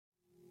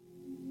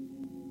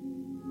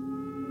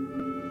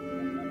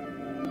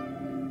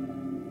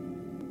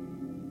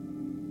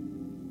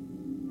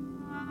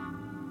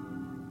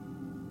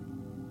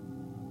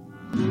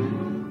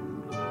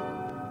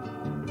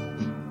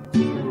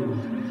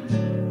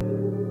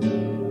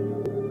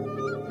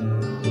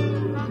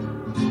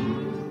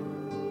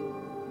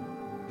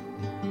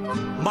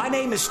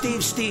name is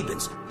Steve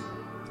Stevens,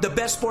 the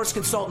best sports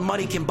consultant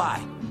money can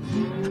buy.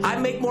 I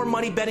make more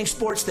money betting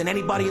sports than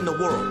anybody in the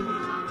world.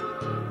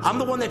 I'm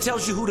the one that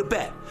tells you who to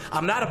bet.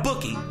 I'm not a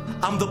bookie.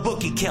 I'm the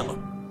bookie killer.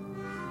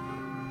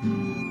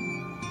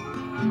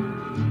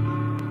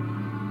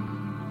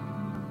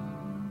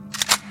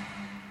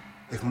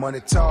 If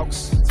money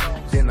talks,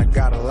 then I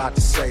got a lot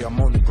to say. I'm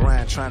on the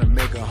grind trying to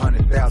make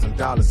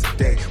 $100,000 a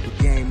day.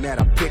 The game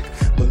that I pick,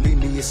 believe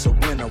me, it's a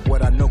winner.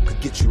 What I know could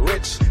get you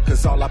rich,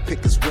 cause all I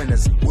pick is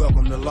winners.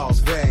 Welcome to Las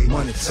Vegas.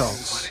 Money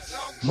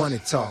talks, money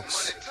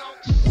talks.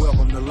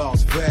 Welcome to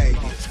Las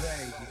Vegas.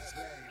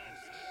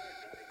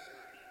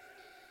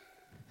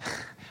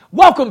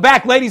 Welcome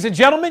back, ladies and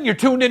gentlemen. You're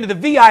tuned into the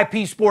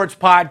VIP Sports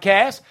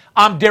Podcast.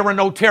 I'm Darren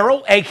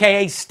Otero,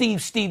 a.k.a.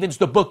 Steve Stevens,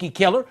 the bookie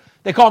killer.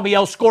 They call me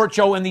El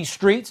Scorcho in these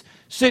streets.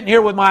 Sitting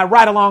here with my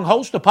ride-along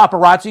host, the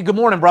paparazzi. Good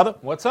morning, brother.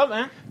 What's up,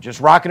 man?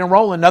 Just rocking and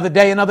rolling. Another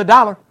day, another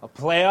dollar. A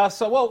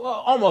playoff,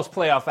 almost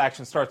playoff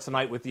action starts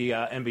tonight with the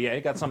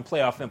NBA. Got some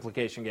playoff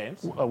implication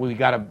games. We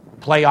got a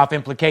playoff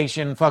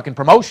implication fucking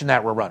promotion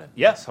that we're running.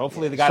 Yes,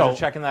 hopefully the guys are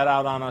checking that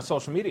out on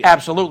social media.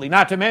 Absolutely.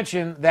 Not to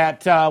mention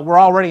that we're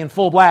already in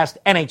full blast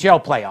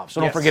NHL playoffs,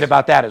 so don't forget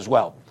about that as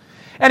well.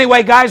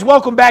 Anyway, guys,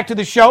 welcome back to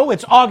the show.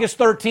 It's August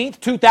 13th,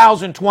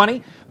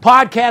 2020,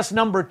 podcast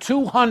number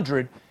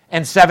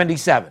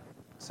 277.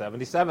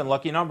 77,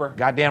 lucky number.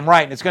 Goddamn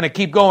right, and it's going to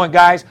keep going,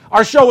 guys.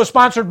 Our show is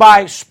sponsored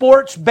by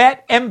Sports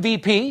Bet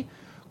MVP,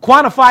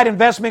 Quantified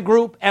Investment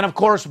Group, and, of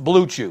course,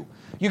 Blue Chew.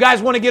 You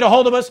guys want to get a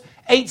hold of us?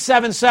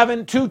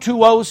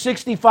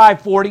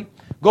 877-220-6540.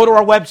 Go to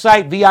our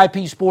website,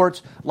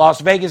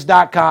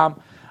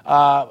 VIPSportsLasVegas.com.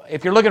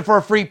 If you're looking for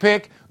a free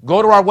pick,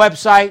 go to our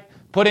website,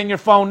 put in your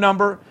phone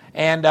number,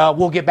 and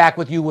we'll get back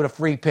with you with a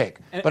free pick.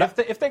 And but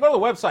if they go to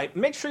the website,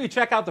 make sure you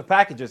check out the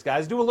packages,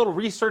 guys. Do a little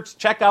research.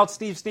 Check out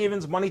Steve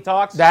Stevens' Money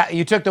Talks. That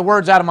you took the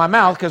words out of my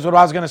mouth, because what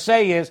I was going to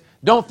say is,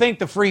 don't think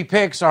the free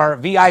picks are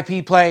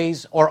VIP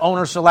plays or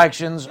owner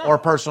selections or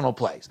personal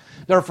plays.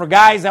 They're for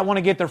guys that want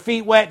to get their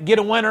feet wet, get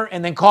a winner,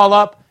 and then call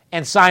up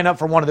and sign up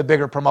for one of the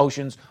bigger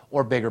promotions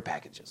or bigger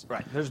packages.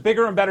 Right. There's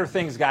bigger and better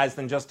things, guys,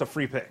 than just a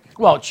free pick.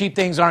 Well, cheap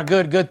things aren't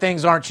good. Good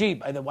things aren't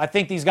cheap. I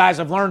think these guys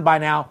have learned by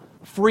now,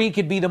 free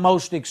could be the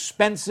most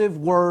expensive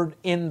word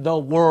in the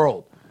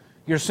world.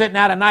 You're sitting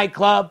at a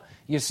nightclub,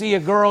 you see a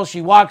girl, she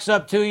walks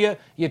up to you,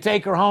 you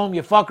take her home,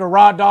 you fuck her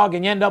raw dog,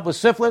 and you end up with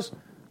syphilis.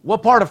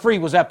 What part of free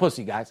was that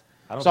pussy, guys?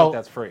 I don't think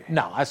that's free.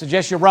 No, I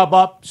suggest you rub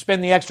up,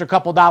 spend the extra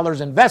couple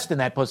dollars, invest in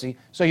that pussy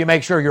so you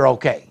make sure you're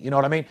okay. You know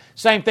what I mean?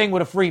 Same thing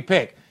with a free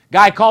pick.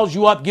 Guy calls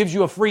you up, gives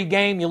you a free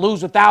game, you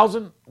lose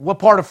 $1,000. What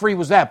part of free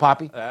was that,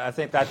 Poppy? I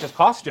think that just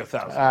cost you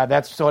 $1,000.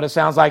 That's what it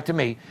sounds like to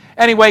me.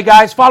 Anyway,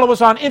 guys, follow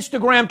us on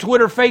Instagram,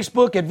 Twitter,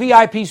 Facebook at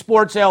VIP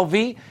Sports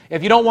LV.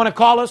 If you don't want to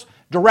call us,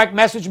 direct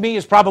message me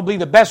is probably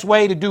the best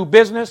way to do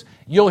business.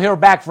 You'll hear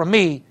back from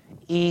me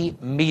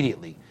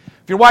immediately.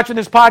 If you're watching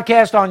this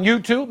podcast on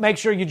YouTube, make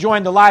sure you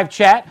join the live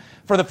chat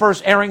for the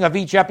first airing of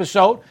each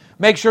episode.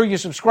 Make sure you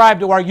subscribe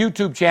to our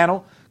YouTube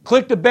channel.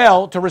 Click the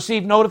bell to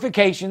receive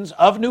notifications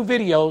of new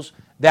videos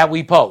that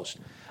we post.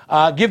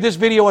 Give this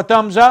video a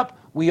thumbs up.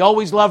 We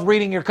always love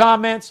reading your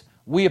comments.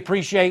 We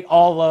appreciate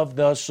all of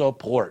the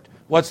support.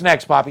 What's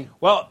next, Poppy?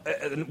 Well,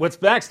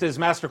 what's next is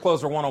Master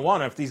Closer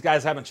 101. If these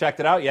guys haven't checked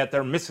it out yet,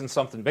 they're missing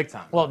something big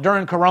time. Well,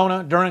 during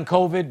Corona, during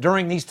COVID,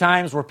 during these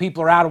times where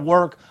people are out of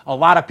work, a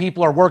lot of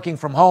people are working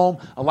from home,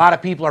 a lot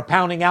of people are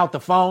pounding out the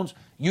phones,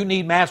 you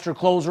need Master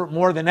Closer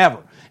more than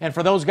ever. And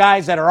for those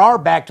guys that are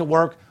back to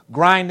work,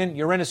 grinding,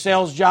 you're in a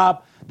sales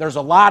job, there's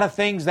a lot of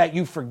things that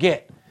you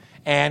forget.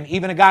 And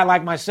even a guy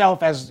like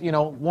myself, as you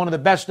know, one of the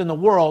best in the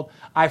world,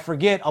 I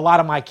forget a lot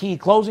of my key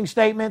closing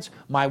statements,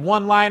 my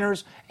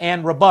one-liners,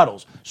 and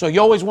rebuttals. So you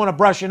always want to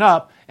brush it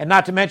up, and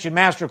not to mention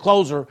Master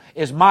Closer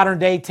is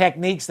modern-day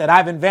techniques that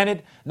I've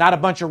invented, not a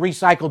bunch of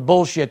recycled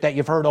bullshit that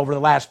you've heard over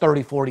the last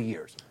 30, 40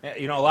 years.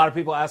 You know, a lot of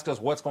people ask us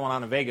what's going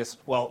on in Vegas.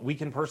 Well, we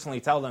can personally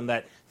tell them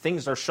that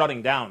things are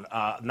shutting down.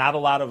 Not a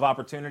lot of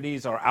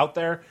opportunities are out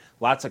there.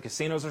 Lots of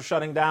casinos are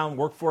shutting down.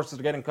 Workforces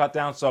are getting cut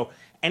down. So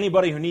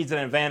anybody who needs an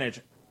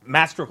advantage,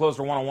 Master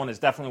Closer 101 is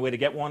definitely a way to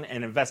get one,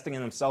 and investing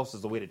in themselves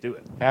is the way to do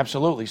it.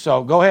 Absolutely.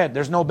 So go ahead.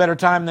 There's no better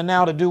time than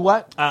now to do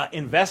what?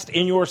 Invest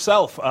in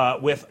yourself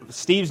with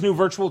Steve's new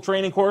virtual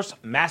training course,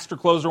 Master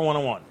Closer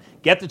 101.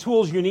 Get the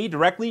tools you need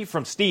directly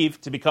from Steve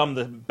to become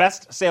the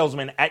best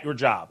salesman at your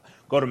job.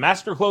 Go to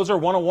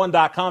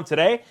mastercloser101.com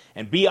today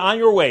and be on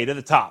your way to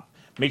the top.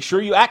 Make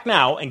sure you act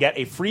now and get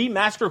a free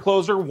Master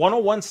Closer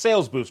 101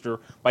 sales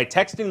booster by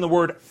texting the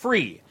word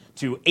FREE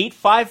to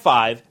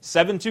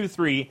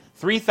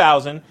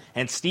 855-723-3000,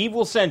 and Steve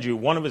will send you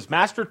one of his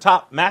master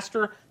top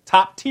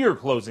tier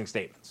closing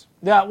statements.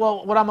 Yeah,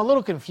 well, what I'm a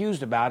little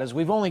confused about is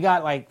we've only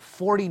got like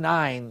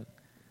 49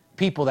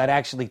 people that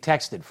actually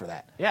texted for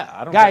that. Yeah,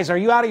 I don't. Guys, are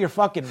you out of your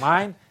fucking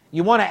mind?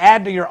 You want to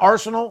add to your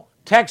arsenal?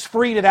 Text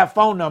free to that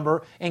phone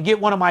number and get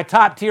one of my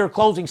top tier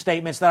closing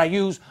statements that I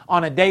use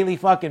on a daily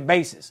fucking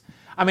basis.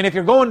 I mean, if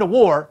you're going to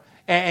war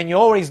and you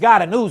always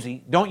got an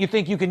Uzi, don't you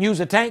think you can use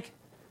a tank?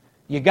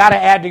 You got to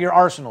add to your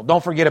arsenal.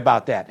 Don't forget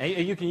about that.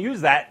 And you can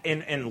use that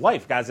in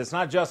life, guys. It's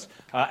not just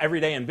every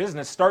day in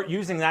business. Start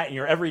using that in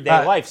your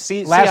everyday life.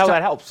 See how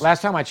that helps.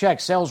 Last time I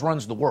checked, sales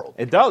runs the world.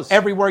 It does.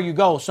 Everywhere you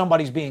go,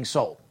 somebody's being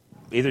sold.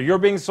 Either you're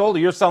being sold or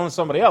you're selling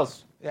somebody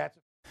else.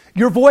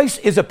 Your voice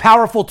is a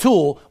powerful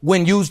tool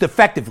when used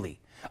effectively.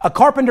 A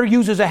carpenter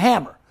uses a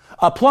hammer.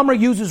 A plumber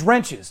uses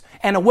wrenches.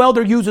 And a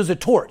welder uses a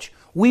torch.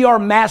 We are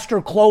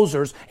master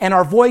closers, and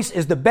our voice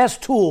is the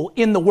best tool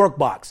in the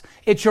workbox.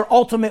 It's your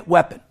ultimate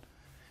weapon.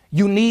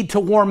 You need to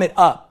warm it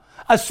up.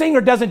 A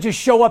singer doesn't just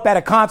show up at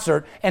a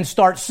concert and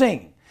start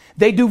singing.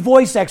 They do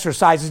voice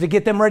exercises to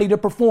get them ready to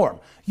perform.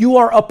 You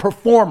are a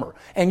performer,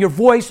 and your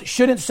voice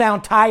shouldn't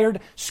sound tired,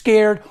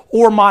 scared,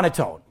 or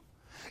monotone.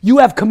 You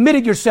have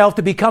committed yourself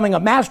to becoming a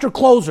master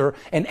closer,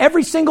 and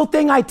every single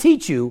thing I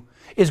teach you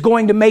is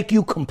going to make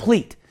you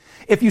complete.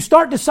 If you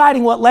start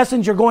deciding what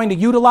lessons you're going to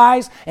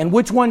utilize and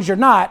which ones you're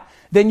not,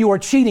 then you are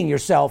cheating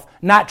yourself,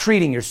 not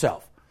treating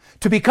yourself.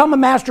 To become a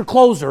master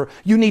closer,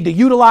 you need to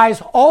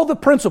utilize all the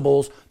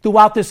principles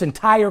throughout this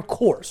entire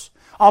course.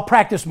 I'll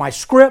practice my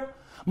script,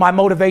 my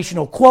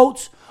motivational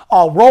quotes,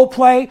 I'll role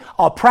play,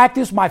 I'll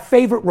practice my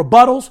favorite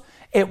rebuttals.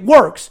 It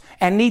works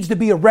and needs to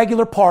be a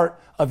regular part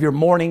of your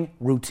morning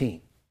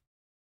routine.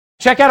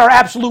 Check out our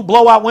Absolute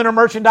Blowout Winter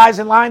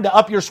merchandising line to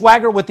up your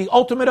swagger with the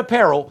ultimate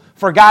apparel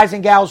for guys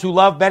and gals who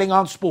love betting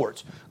on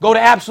sports. Go to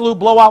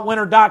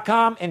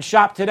AbsoluteBlowoutWinter.com and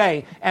shop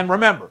today. And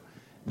remember,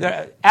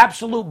 the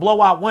Absolute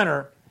Blowout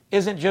Winter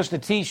isn't just a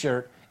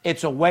t-shirt,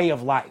 it's a way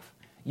of life.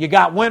 You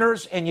got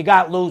winners and you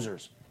got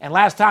losers. And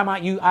last time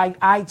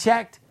I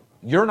checked,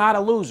 you're not a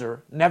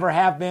loser, never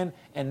have been,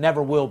 and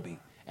never will be.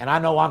 And I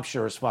know I'm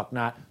sure as fuck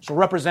not. So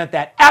represent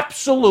that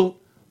Absolute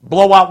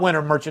Blowout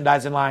Winter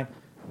merchandising line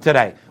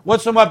today.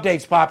 What's some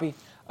updates, Poppy?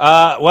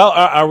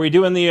 Are we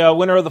doing the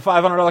winner of the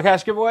 $500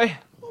 cash giveaway?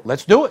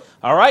 Let's do it.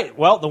 All right.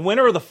 Well, the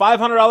winner of the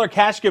 $500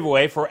 cash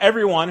giveaway for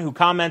everyone who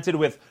commented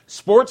with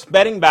sports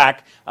betting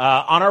back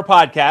on our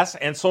podcast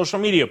and social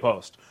media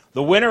post.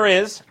 The winner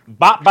is,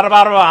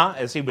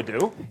 as he would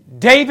do,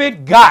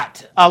 David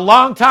Gott, a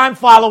longtime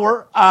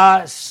follower,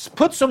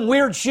 put some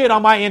weird shit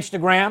on my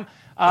Instagram.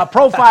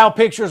 Profile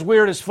pictures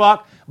weird as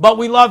fuck. But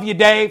we love you,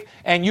 Dave,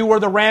 and you were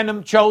the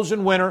random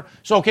chosen winner.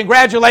 So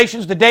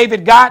congratulations to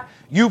David Gott.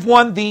 You've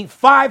won the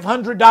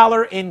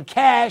 $500 in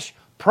cash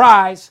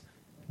prize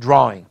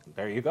drawing.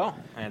 There you go.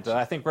 And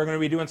I think we're going to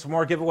be doing some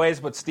more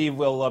giveaways, but Steve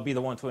will be the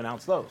one to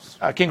announce those.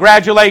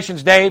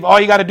 Congratulations, Dave. All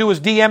you got to do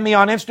is DM me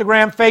on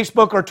Instagram,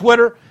 Facebook, or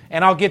Twitter,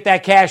 and I'll get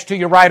that cash to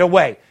you right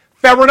away.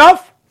 Fair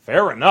enough?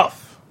 Fair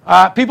enough.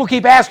 People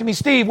keep asking me,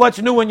 Steve, what's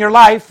new in your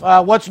life?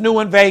 What's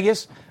new in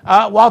Vegas?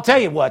 Well, I'll tell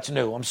you what's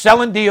new. I'm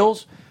selling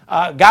deals,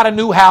 got a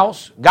new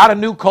house, got a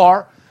new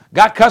car,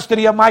 got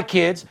custody of my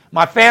kids.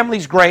 My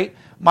family's great.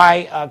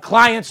 My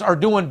clients are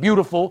doing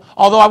beautiful,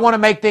 although I want to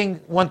make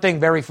one thing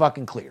very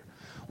fucking clear.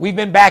 We've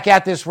been back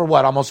at this for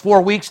what, almost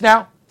 4 weeks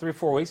now?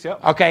 3-4 weeks,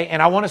 yep. Okay,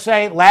 and I want to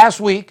say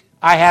last week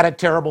I had a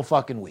terrible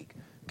fucking week,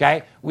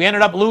 okay? We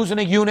ended up losing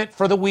a unit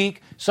for the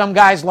week. Some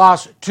guys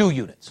lost 2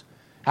 units.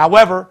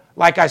 However,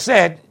 like I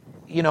said,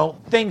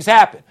 things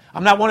happen.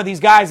 I'm not one of these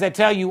guys that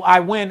tell you I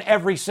win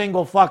every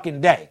single fucking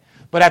day.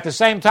 But at the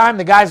same time,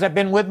 the guys that have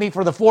been with me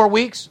for the 4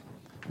 weeks,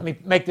 let me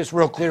make this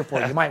real clear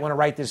for you. You might want to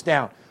write this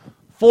down.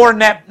 4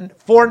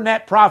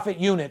 net profit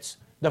units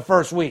the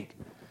first week.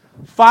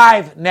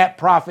 5 net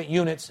profit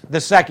units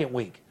the second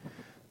week.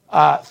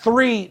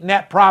 3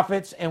 net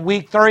profits in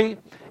week 3,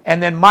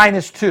 and then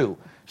 -2.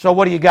 So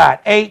what do you got?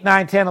 8,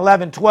 9, 10,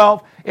 11,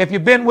 12. If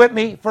you've been with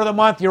me for the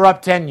month, you're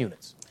up 10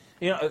 units.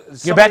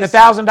 You're betting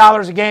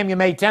 $1,000 a game, you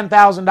made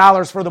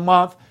 $10,000 for the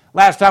month.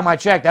 Last time I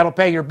checked, that'll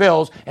pay your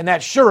bills, and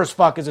that sure as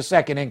fuck is a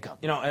second income.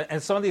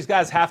 And some of these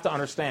guys have to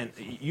understand,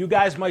 you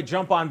guys might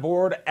jump on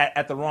board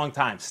at the wrong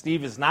time.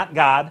 Steve is not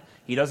God.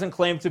 He doesn't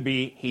claim to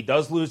be. He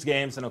does lose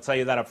games, and he'll tell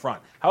you that up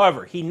front.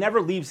 However, he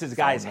never leaves his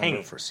guys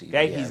hanging.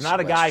 Okay? He's not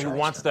a guy who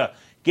wants to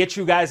get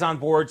you guys on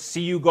board, see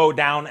you go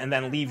down, and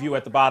then leave you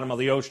at the bottom of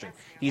the ocean.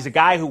 He's a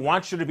guy who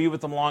wants you to be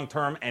with him long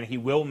term, and he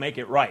will make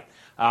it right.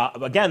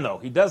 Again, though,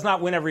 he does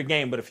not win every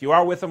game, but if you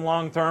are with him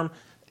long term,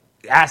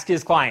 ask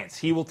his clients.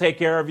 He will take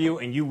care of you,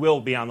 and you will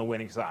be on the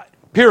winning side.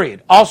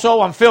 Period.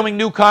 Also, I'm filming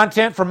new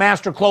content for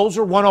Master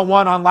Closer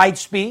 101 on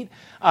Lightspeed.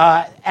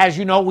 As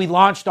you know, we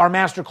launched our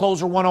Master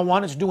Closer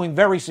 101. It's doing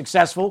very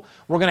successful.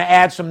 We're going to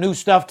add some new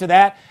stuff to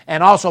that,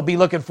 and also be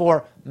looking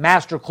for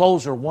Master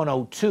Closer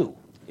 102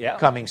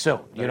 coming soon.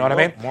 You know what I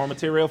mean? More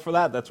material for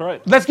that. That's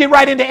right. Let's get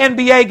right into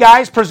NBA,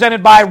 guys,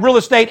 presented by real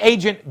estate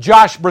agent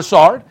Josh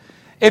Broussard.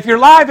 If you're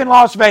live in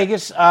Las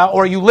Vegas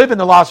or you live in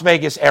the Las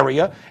Vegas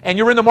area and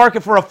you're in the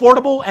market for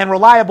affordable and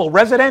reliable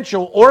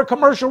residential or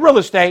commercial real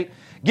estate,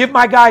 give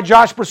my guy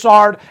Josh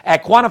Broussard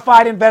at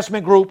Quantified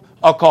Investment Group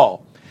a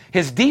call.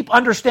 His deep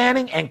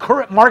understanding and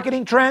current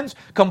marketing trends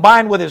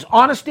combined with his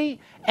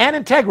honesty and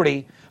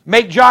integrity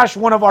make Josh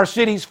one of our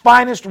city's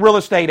finest real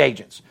estate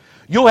agents.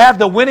 You'll have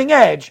the winning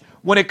edge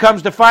when it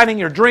comes to finding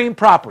your dream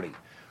property.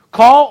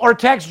 Call or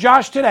text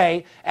Josh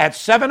today at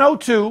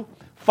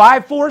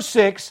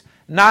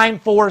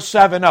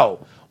 702-546-9470.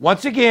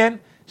 Once again,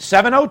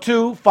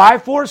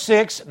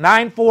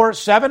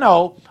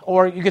 702-546-9470,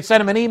 or you can send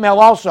him an email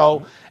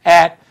also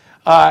at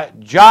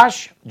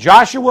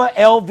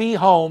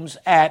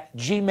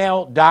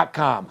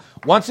joshualvhomes@gmail.com.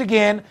 Once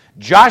again,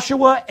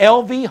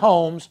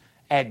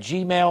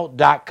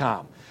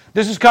 joshualvhomes@gmail.com.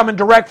 This is coming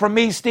direct from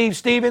me, Steve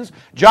Stevens.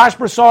 Josh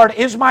Broussard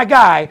is my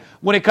guy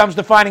when it comes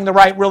to finding the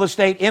right real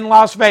estate in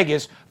Las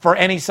Vegas for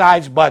any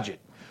size budget.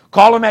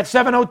 Call him at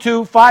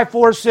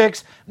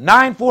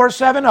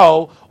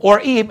 702-546-9470 or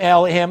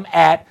email him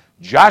at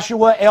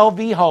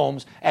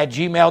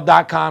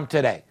joshualvhomes@gmail.com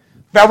today.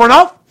 Fair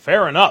enough?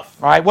 Fair enough.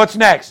 All right, what's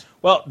next?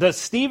 Well, does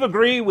Steve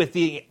agree with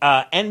the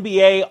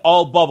NBA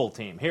all-bubble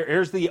team?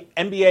 Here's the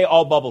NBA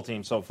all-bubble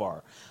team so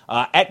far.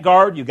 At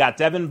guard, you got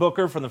Devin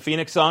Booker from the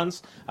Phoenix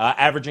Suns,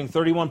 averaging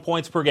 31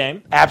 points per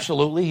game.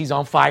 Absolutely, he's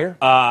on fire.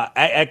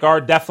 At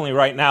guard, definitely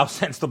right now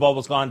since the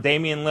bubble's gone.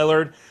 Damian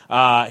Lillard,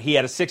 he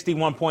had a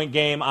 61-point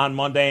game on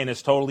Monday and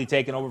is totally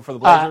taken over for the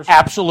Blazers.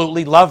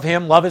 Absolutely, love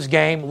him, love his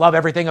game, love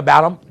everything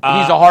about him.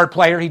 He's a hard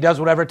player. He does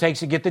whatever it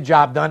takes to get the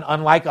job done,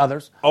 unlike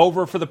others.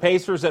 Over for the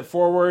Pacers at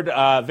forward,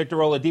 Victor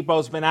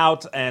Oladipo's been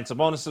out and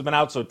Sabonis has been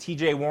out, so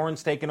T.J.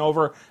 Warren's taken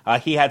over.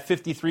 He had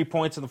 53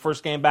 points in the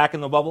first game back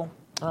in the bubble.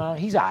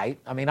 He's all right.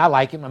 I mean, I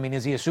like him. I mean,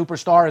 is he a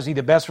superstar? Is he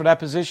the best for that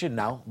position?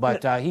 No,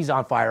 but he's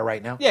on fire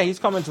right now. Yeah, he's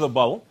coming to the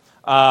bubble.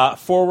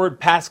 Forward,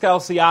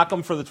 Pascal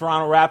Siakam for the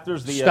Toronto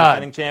Raptors, the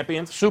defending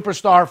champions.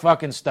 Superstar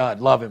fucking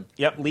stud. Love him.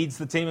 Yep, leads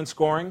the team in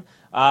scoring.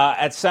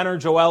 At center,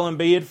 Joel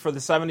Embiid for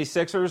the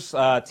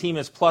 76ers. Team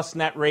is plus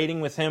net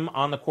rating with him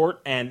on the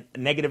court and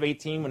negative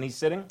 18 when he's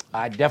sitting.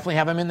 I definitely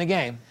have him in the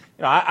game.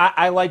 You know,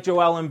 I like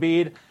Joel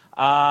Embiid.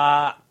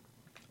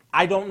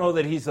 I don't know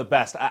that he's the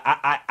best.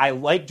 I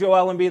like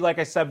Joel Embiid, like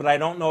I said, but I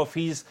don't know if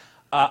he's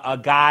a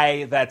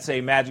guy that's a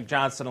Magic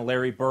Johnson, a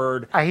Larry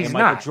Bird, a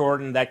Michael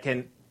Jordan that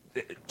can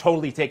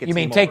totally take a team over.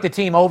 You mean take the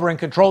team over and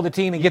control the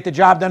team and get the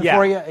job done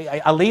for you?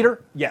 A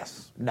leader?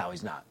 Yes. No,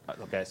 he's not.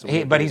 Okay,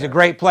 so but he's a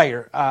great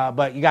player.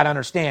 But you got to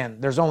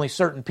understand, there's only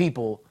certain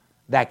people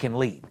that can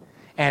lead.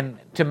 And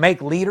to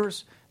make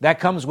leaders,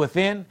 that comes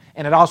within,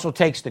 and it also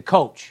takes the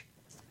coach.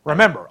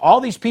 Remember,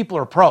 all these people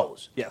are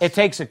pros. Yes. It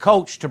takes a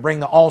coach to bring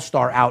the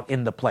all-star out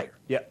in the player.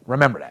 Yeah.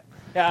 Remember that.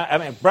 Yeah, I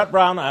mean, Brett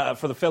Brown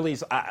for the Phillies,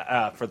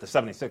 for the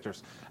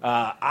 76ers,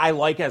 I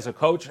like as a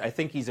coach. I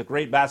think he's a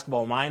great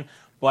basketball mind,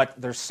 but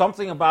there's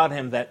something about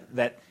him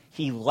that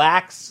he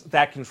lacks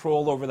that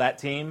control over that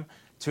team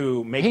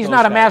to make He's those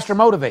not a guys. master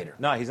motivator.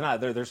 No, he's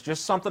not. There's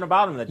just something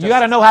about him that You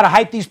got to know how to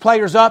hype these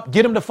players up,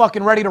 get them to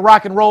fucking ready to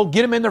rock and roll,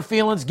 get them in their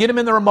feelings, get them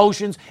in their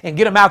emotions, and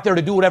get them out there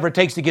to do whatever it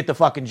takes to get the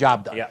fucking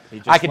job done. Yeah,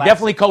 I could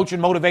definitely coach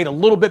and motivate a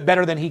little bit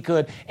better than he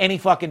could any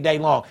fucking day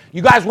long.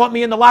 You guys want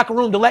me in the locker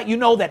room to let you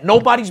know that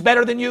nobody's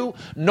better than you,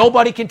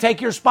 nobody can take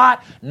your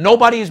spot,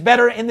 nobody is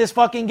better in this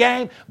fucking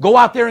game. Go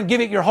out there and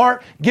give it your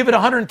heart, give it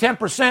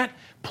 110%,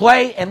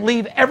 play and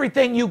leave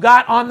everything you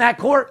got on that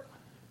court.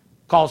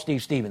 Call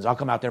Steve Stevens. I'll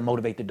come out there,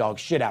 motivate the dog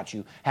shit out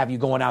you, have you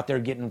going out there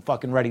getting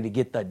fucking ready to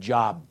get the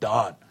job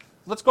done.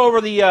 Let's go over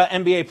the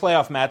NBA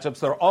playoff matchups.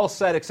 They're all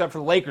set except for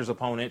the Lakers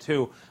opponent,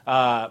 who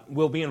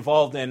will be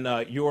involved in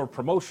your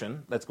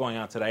promotion that's going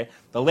on today.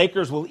 The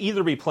Lakers will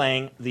either be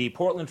playing the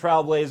Portland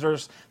Trail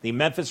Blazers, the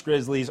Memphis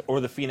Grizzlies, or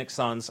the Phoenix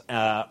Suns,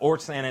 or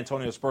San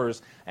Antonio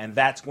Spurs, and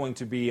that's going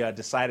to be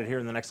decided here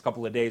in the next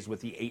couple of days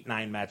with the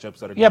 8-9 matchups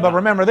that are going on. But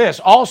remember this,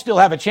 all still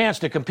have a chance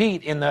to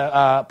compete in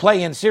the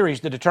play-in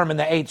series to determine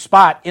the 8th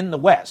spot in the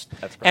West,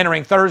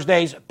 entering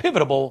Thursday's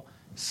pivotal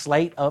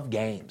slate of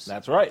games.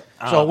 That's right.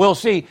 So we'll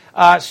see.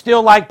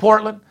 Still like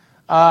Portland.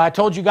 I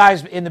told you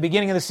guys in the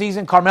beginning of the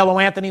season, Carmelo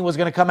Anthony was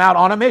going to come out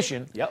on a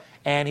mission. Yep.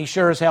 And he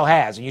sure as hell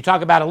has. And you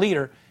talk about a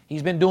leader,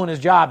 he's been doing his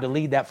job to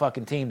lead that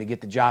fucking team to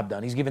get the job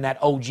done. He's given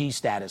that OG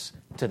status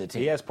to the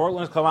team. Yes,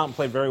 Portland has come out and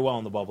played very well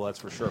in the bubble, that's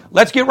for sure.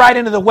 Let's get right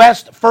into the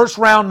West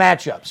first-round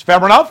matchups. Fair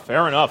enough?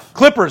 Fair enough.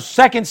 Clippers,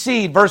 2nd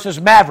seed versus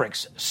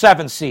Mavericks,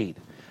 7th seed.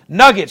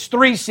 Nuggets,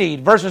 3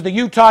 seed versus the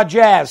Utah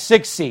Jazz,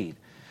 6 seed.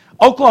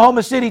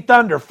 Oklahoma City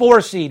Thunder,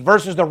 4 seed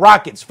versus the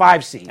Rockets,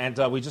 5 seed. And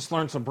we just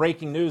learned some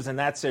breaking news in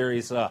that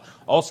series.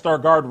 All-star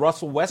guard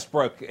Russell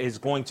Westbrook is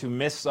going to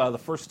miss the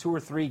first 2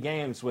 or 3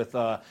 games with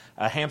a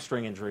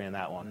hamstring injury in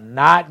that one.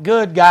 Not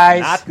good,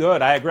 guys. Not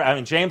good. I agree. I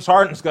mean, James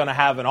Harden's going to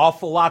have an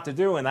awful lot to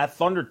do, and that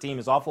Thunder team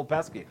is awful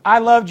pesky. I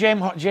love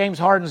James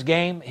Harden's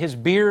game. His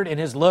beard and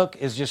his look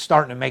is just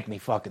starting to make me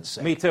fucking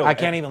sick. Me too. I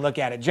can't even look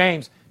at it.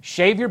 James,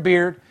 shave your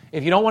beard.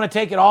 If you don't want to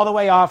take it all the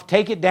way off,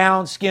 take it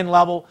down skin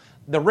level.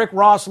 The Rick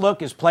Ross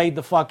look is played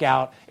the fuck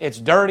out. It's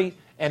dirty,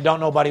 and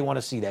don't nobody want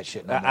to see that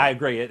shit no more. I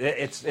agree.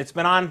 It's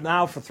been on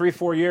now for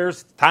 3-4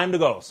 years. Time to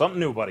go. Something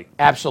new, buddy.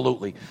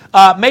 Absolutely.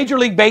 Major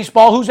League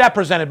Baseball, who's that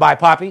presented by,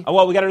 Poppy?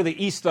 Well, we got to do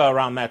the East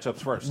round matchups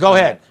first. Go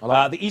ahead.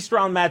 The East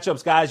round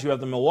matchups, guys, you have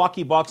the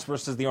Milwaukee Bucks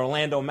versus the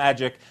Orlando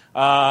Magic.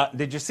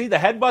 Did you see the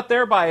headbutt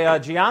there by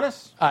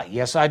Giannis?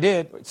 Yes, I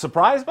did.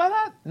 Surprised by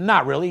that?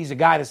 Not really. He's a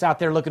guy that's out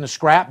there looking to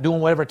scrap,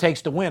 doing whatever it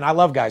takes to win. I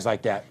love guys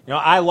like that. You know,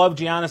 I love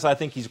Giannis. I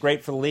think he's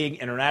great for the league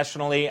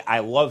internationally. I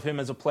love him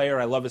as a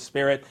player. I love his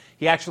spirit.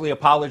 He actually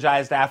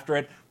apologized after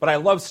it, but I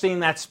love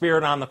seeing that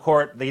spirit on the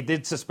court. They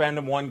did suspend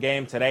him one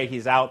game. Today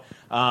he's out,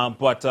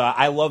 but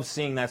I love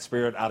seeing that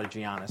spirit out of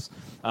Giannis.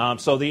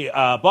 So the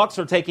Bucks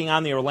are taking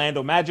on the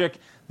Orlando Magic.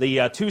 The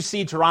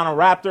 2-seed Toronto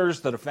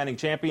Raptors, the defending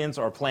champions,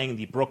 are playing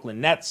the Brooklyn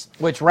Nets.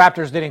 Which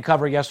Raptors didn't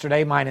cover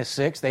yesterday,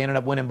 -6. They ended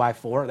up winning by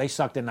 4. They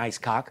sucked a nice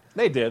cock.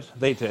 They did.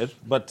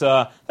 But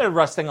they're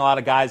resting a lot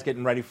of guys,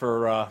 getting ready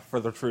for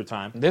the true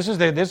time. This is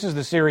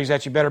the series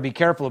that you better be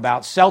careful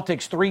about.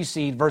 Celtics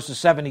 3-seed versus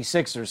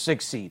 76ers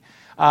 6-seed.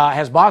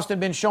 Has Boston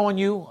been showing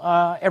you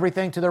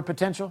everything to their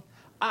potential?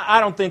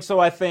 I don't think so.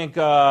 I think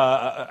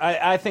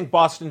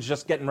Boston's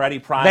just getting ready.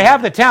 Prime. They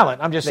have the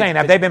talent. I'm just saying.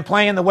 Have they been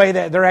playing the way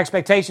that their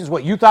expectations,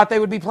 what you thought they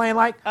would be playing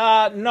like?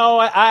 No,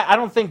 I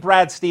don't think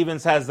Brad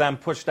Stevens has them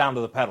pushed down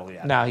to the pedal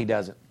yet. No, he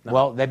doesn't. No.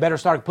 Well, they better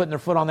start putting their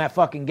foot on that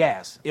fucking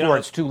gas before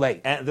it's too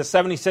late. And the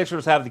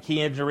 76ers have the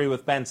key injury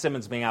with Ben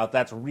Simmons being out.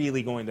 That's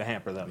really going to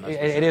hamper them.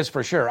 It is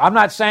for sure. I'm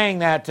not saying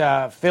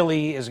that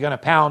Philly is going to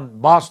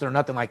pound Boston or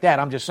nothing like that.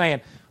 I'm just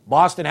saying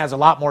Boston has a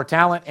lot more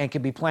talent and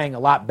can be playing a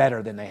lot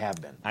better than they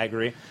have been. I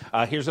agree.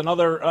 Here's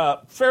another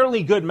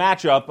fairly good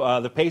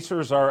matchup. The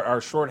Pacers are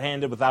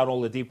shorthanded without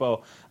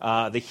Oladipo.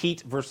 The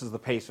Heat versus the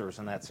Pacers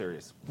in that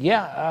series.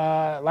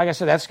 Yeah, like I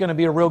said, that's going to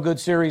be a real good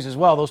series as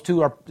well.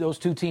 Those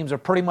two teams are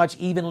pretty much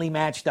evenly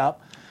matched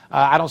up.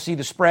 I don't see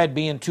the spread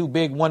being too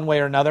big one way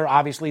or another.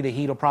 Obviously, the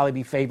Heat will probably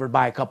be favored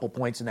by a couple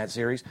points in that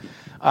series.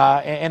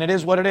 And it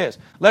is what it is.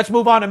 Let's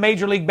move on to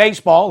Major League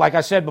Baseball. Like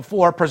I said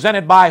before,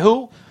 presented by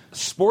who?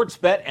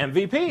 Sportsbet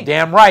MVP.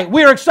 Damn right.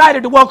 We are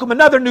excited to welcome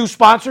another new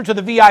sponsor to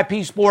the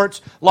VIP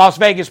Sports Las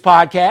Vegas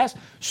podcast,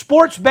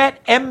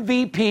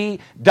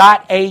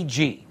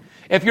 SportsBetMVP.ag.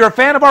 If you're a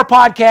fan of our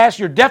podcast,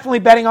 you're definitely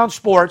betting on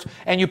sports,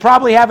 and you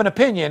probably have an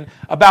opinion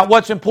about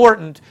what's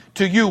important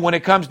to you when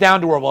it comes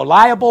down to a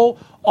reliable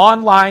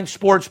online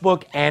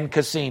sportsbook and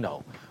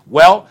casino.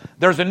 Well,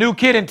 there's a new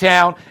kid in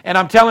town, and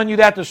I'm telling you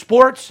that the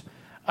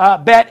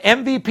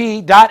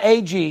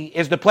SportsBetMVP.ag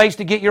is the place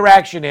to get your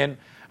action in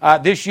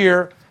this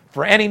year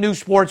for any new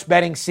sports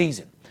betting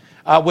season.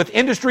 With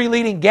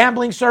industry-leading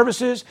gambling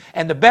services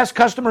and the best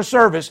customer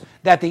service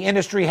that the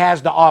industry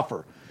has to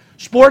offer.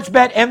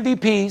 Sportsbet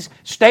MVP's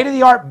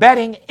state-of-the-art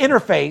betting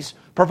interface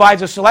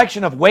provides a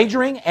selection of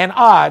wagering and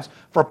odds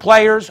for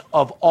players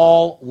of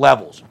all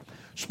levels.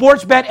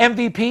 Sportsbet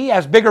MVP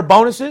has bigger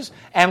bonuses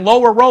and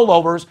lower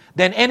rollovers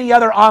than any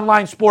other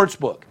online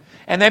sportsbook,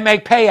 and they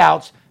make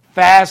payouts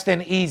fast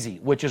and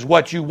easy, which is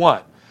what you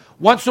want.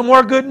 Want some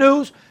more good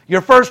news?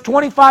 Your first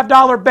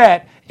 $25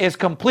 bet is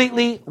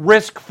completely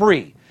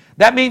risk-free.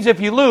 That means if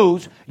you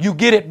lose, you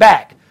get it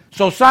back.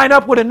 So sign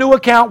up with a new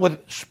account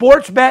with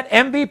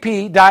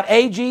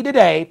SportsBetMVP.ag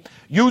today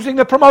using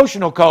the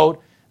promotional code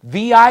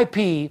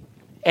VIPMVP.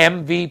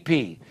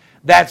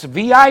 That's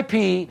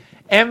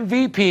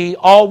VIPMVP,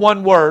 all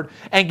one word,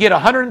 and get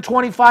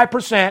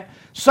 125%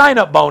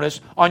 sign-up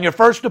bonus on your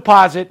first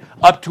deposit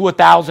up to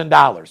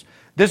 $1,000.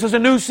 This is a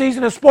new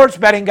season of sports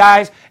betting,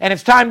 guys, and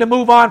it's time to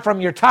move on from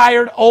your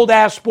tired,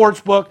 old-ass sports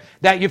book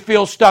that you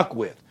feel stuck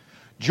with.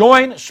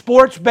 Join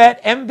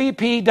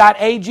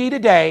SportsBetMVP.ag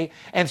today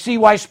and see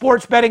why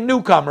sports betting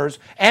newcomers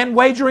and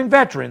wagering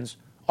veterans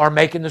are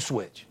making the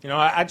switch. You know,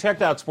 I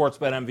checked out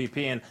Sportsbet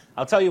MVP, and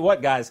I'll tell you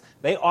what, guys,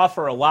 they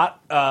offer a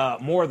lot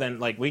more than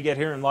like we get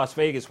here in Las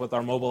Vegas with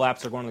our mobile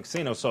apps or going to the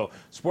casino. So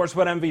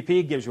Sportsbet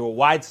MVP gives you a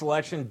wide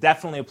selection,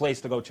 definitely a place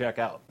to go check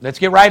out. Let's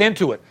get right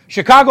into it.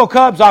 Chicago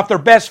Cubs off their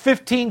best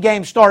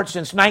 15-game start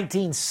since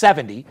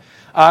 1970.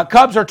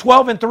 Cubs are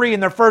 12-3 in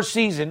their first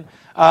season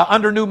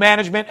under new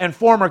management and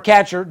former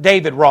catcher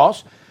David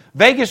Ross.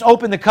 Vegas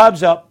opened the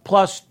Cubs up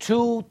plus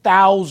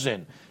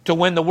 2,000 to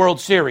win the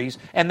World Series,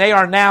 and they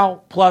are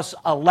now plus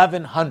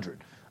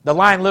 1,100. The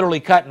line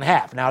literally cut in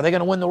half. Now, are they going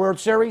to win the World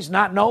Series?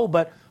 Not no,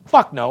 but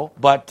fuck no.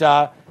 But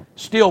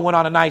still went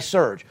on a nice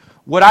surge.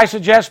 Would I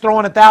suggest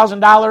throwing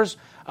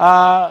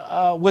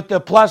 $1,000 with the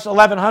plus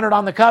 1,100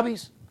 on the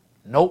Cubbies?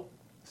 Nope.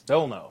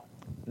 Still no.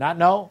 Not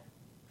no?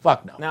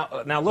 Fuck no.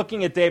 Now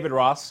looking at David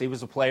Ross, he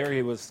was a player.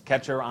 He was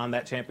catcher on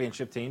that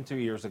championship team 2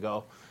 years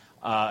ago.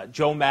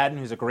 Joe Madden,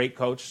 who's a great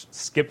coach.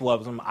 Skip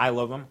loves him. I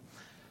love him.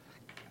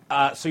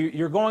 So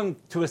you're going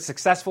to a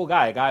successful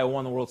guy, a guy who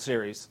won the World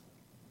Series.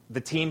 The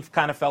team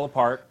kind of fell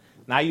apart.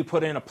 Now you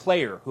put in a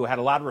player who had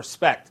a lot of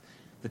respect.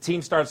 The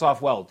team starts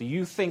off well. Do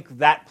you think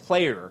that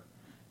player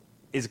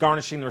is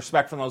garnishing the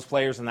respect from those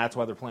players, and that's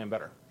why they're playing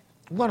better?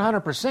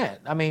 100%.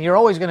 I mean, you're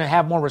always going to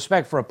have more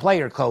respect for a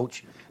player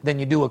coach than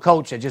you do a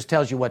coach that just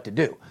tells you what to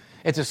do.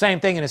 It's the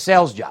same thing in a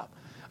sales job.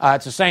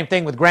 It's the same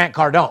thing with Grant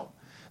Cardone.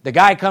 The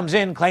guy comes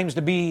in, claims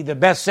to be the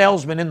best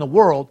salesman in the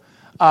world,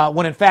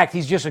 when in fact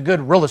he's just a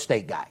good real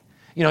estate guy.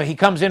 He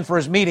comes in for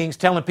his meetings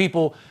telling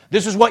people,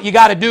 this is what you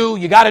got to do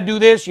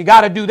this, you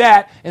got to do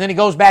that, and then he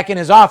goes back in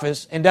his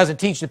office and doesn't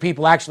teach the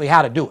people actually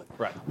how to do it.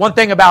 Right. One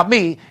thing about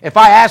me, if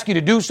I ask you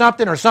to do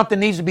something or something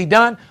needs to be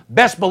done,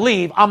 best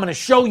believe I'm going to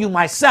show you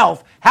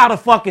myself how to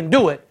fucking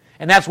do it,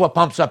 and that's what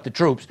pumps up the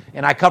troops,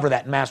 and I cover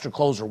that in Master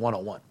Closer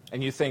 101.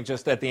 And you think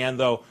just at the end,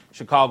 though,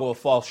 Chicago will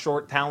fall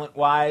short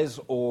talent-wise,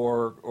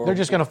 or they're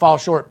just going to fall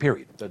short,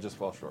 period. They'll just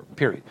fall short.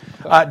 Period.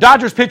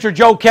 Dodgers pitcher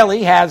Joe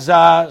Kelly has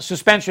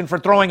suspension for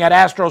throwing at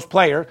Astros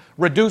player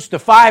reduced to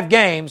 5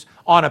 games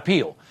on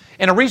appeal.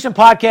 In a recent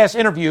podcast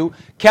interview,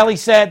 Kelly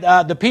said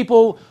the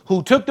people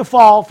who took the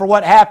fall for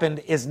what happened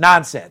is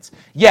nonsense.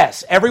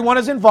 Yes, everyone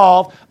is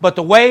involved, but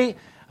the way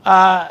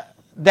that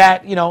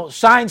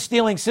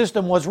sign-stealing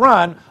system was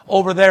run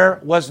over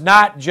there was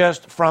not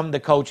just from the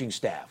coaching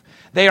staff.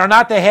 They are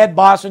not the head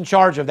boss in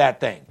charge of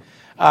that thing.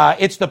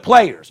 It's the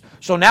players.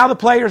 So now the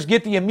players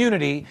get the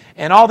immunity,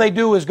 and all they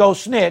do is go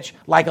snitch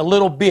like a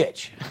little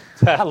bitch.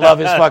 I love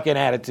his fucking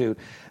attitude.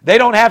 They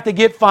don't have to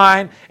get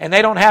fined, and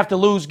they don't have to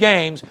lose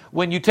games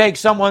when you take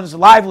someone's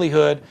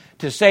livelihood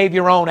to save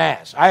your own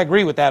ass. I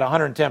agree with that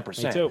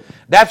 110%. Me too.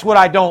 That's what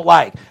I don't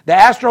like. The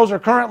Astros are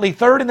currently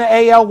 3rd in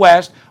the AL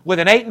West with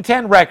an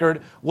 8-10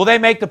 record. Will they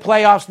make the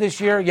playoffs this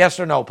year?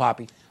 Yes or no,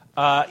 Poppy?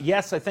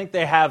 Yes, I think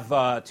they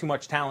have too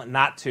much talent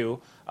not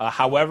to.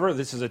 However,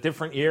 this is a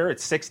different year.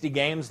 It's 60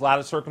 games, a lot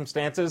of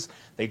circumstances.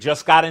 They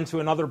just got into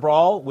another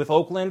brawl with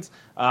Oakland.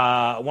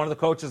 One of the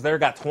coaches there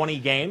got 20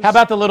 games. How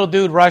about the little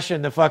dude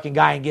rushing the fucking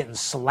guy and getting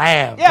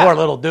slammed? Yeah. Poor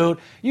little dude.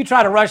 You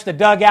try to rush the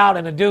dugout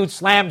and the dude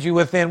slams you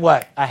within,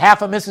 what, a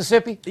half of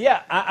Mississippi?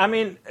 Yeah, I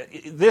mean,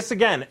 this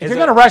again. If you're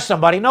going to rush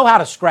somebody, know how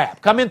to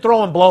scrap. Come in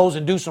throwing blows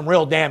and do some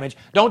real damage.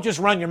 Don't just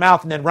run your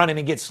mouth and then run in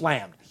and get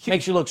slammed.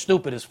 Makes you look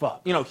stupid as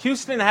fuck.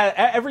 Houston has,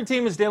 every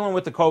team is dealing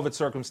with the COVID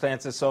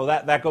circumstances, so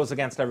that goes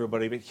against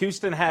everybody. But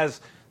Houston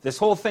has this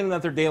whole thing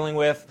that they're dealing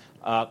with,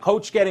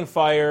 coach getting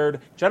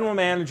fired, general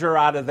manager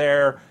out of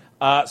there.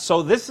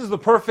 So this is the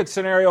perfect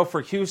scenario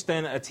for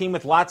Houston, a team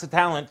with lots of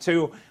talent,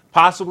 to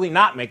possibly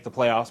not make the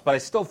playoffs, but I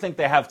still think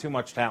they have too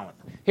much talent.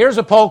 Here's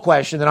a poll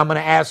question that I'm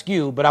going to ask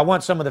you, but I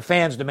want some of the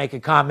fans to make a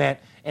comment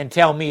and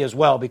tell me as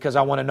well because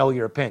I want to know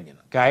your opinion,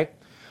 okay?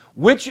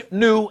 Which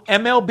new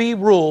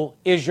MLB rule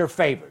is your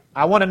favorite?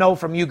 I want to know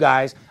from you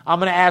guys. I'm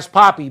going to ask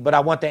Poppy, but I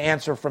want the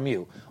answer from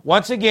you.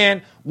 Once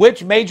again,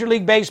 which Major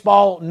League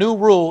Baseball new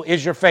rule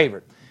is your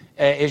favorite?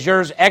 Is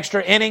yours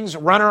extra innings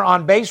runner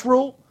on base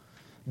rule,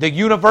 the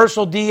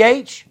universal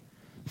DH,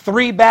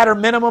 3-batter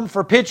minimum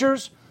for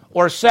pitchers,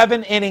 or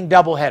 7-inning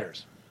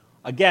doubleheaders?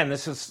 Again,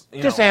 this is...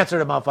 Just answer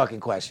the motherfucking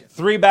question.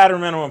 3-batter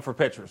minimum for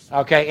pitchers.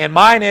 Okay, and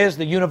mine is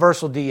the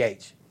universal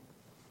DH.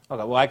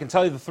 Okay, well, I can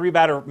tell you the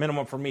 3-batter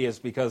minimum for me is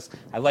because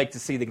I like to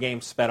see the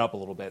game sped up a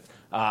little bit,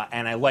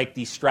 and I like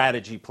the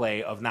strategy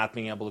play of not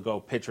being able to go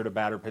pitcher to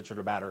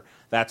batter.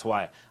 That's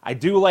why. I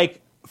do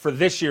like, for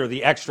this year,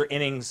 the extra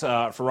innings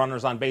for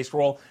runners on base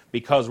rule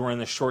because we're in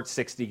the short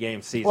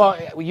 60-game season.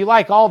 Well, you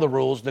like all the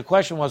rules. The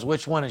question was,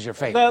 which one is your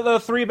favorite? The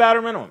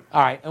 3-batter minimum.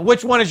 All right, and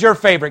which one is your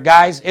favorite,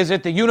 guys? Is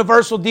it the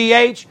universal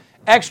DH,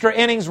 extra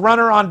innings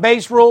runner on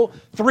base rule,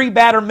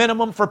 3-batter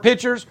minimum for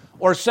pitchers,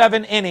 or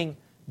 7-inning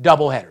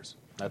doubleheaders?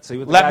 Let's see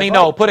what let me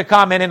know. Put a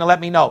comment in and let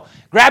me know.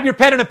 Grab your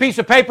pen and a piece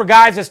of paper,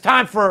 guys. It's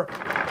time for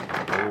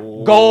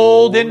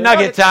Golden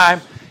Nugget time.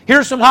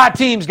 Here's some hot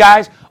teams,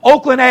 guys.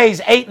 Oakland A's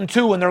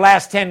 8-2 in their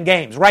last 10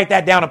 games. Write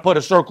that down and put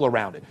a circle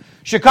around it.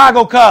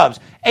 Chicago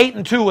Cubs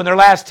 8-2 in their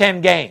last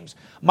 10 games.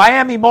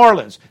 Miami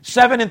Marlins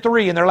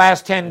 7-3 in their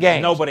last 10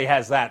 games. Nobody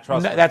has that.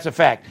 Trust me. That's a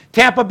fact.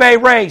 Tampa Bay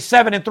Rays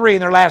 7-3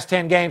 in their last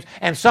 10 games,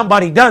 and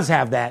somebody does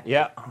have that.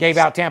 Yeah. Gave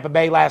out Tampa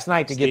Bay last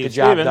night to get the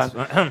job Stevens.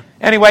 done.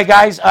 Anyway,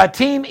 guys,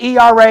 team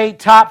ERA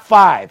top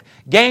 5.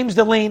 Games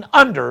to lean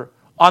under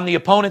on the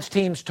opponent's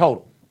team's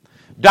total.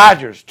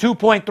 Dodgers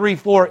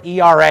 2.34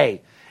 ERA.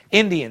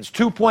 Indians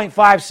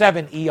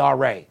 2.57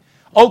 ERA.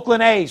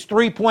 Oakland A's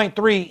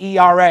 3.3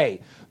 ERA.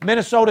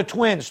 Minnesota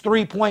Twins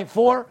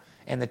 3.4.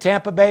 And the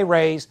Tampa Bay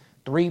Rays,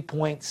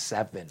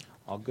 3.7.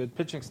 All good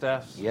pitching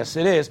staffs. Yes,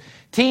 it is.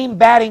 Team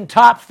batting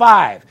top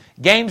 5.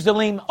 Games to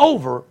lean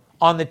over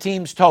on the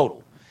team's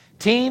total.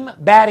 Team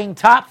batting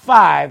top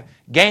 5.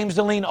 Games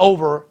to lean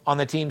over on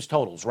the team's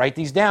totals. Write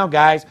these down,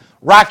 guys.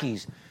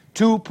 Rockies,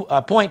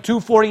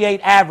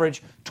 2.248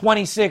 average,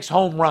 26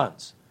 home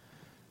runs.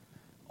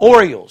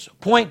 Orioles,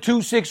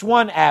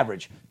 .261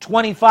 average,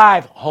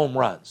 25 home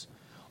runs.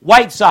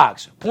 White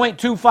Sox,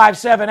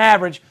 .257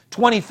 average,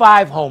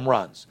 25 home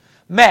runs.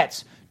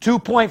 Mets,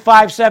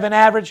 2.57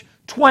 average,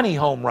 20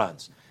 home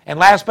runs. And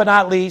last but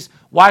not least,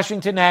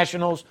 Washington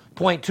Nationals,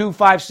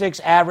 .256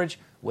 average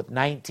with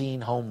 19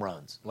 home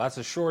runs. Lots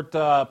of short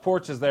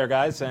porches there,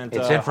 guys. And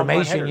it's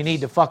information you need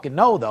to fucking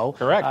know, though.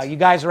 Correct. You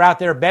guys are out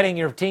there betting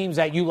your teams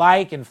that you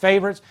like and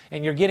favorites,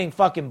 and you're getting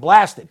fucking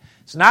blasted.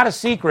 It's not a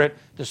secret.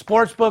 The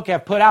sportsbook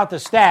have put out the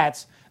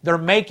stats. They're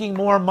making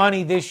more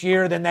money this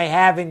year than they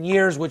have in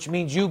years, which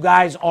means you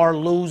guys are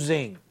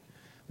losing.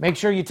 Make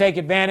sure you take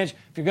advantage.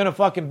 If you're going to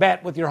fucking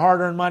bet with your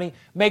hard-earned money,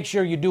 make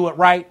sure you do it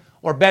right.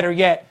 Or better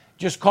yet,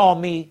 just call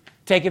me.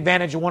 take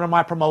advantage of one of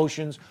my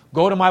promotions,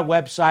 go to my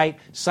website,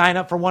 sign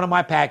up for one of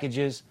my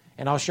packages,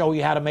 and I'll show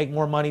you how to make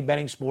more money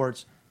betting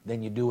sports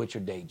than you do at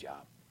your day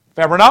job.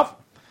 Fair enough?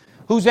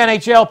 Who's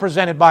NHL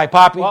presented by,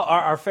 Poppy? Well,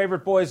 our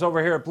favorite boys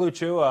over here at Blue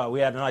Chew,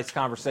 we had a nice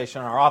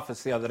conversation in our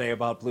office the other day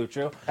about Blue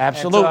Chew.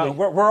 Absolutely. And,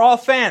 we're all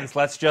fans,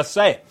 let's just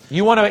say.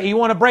 You want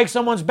to break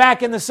someone's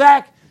back in the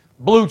sack?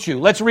 Blue Chew.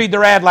 Let's read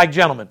their ad like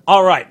gentlemen.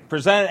 All right.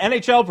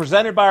 NHL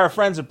presented by our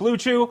friends at Blue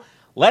Chew.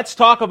 Let's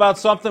talk about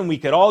something we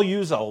could all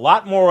use a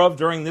lot more of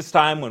during this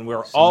time when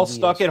we're all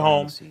stuck at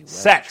home.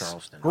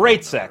 Sex.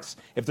 Great sex.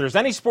 If there's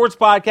any sports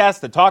podcast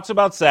that talks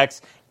about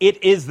sex,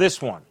 it is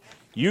this one.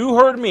 You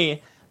heard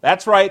me.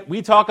 That's right.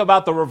 We talk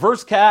about the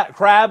reverse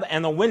crab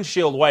and the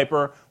windshield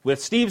wiper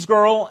with Steve's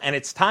Girl, and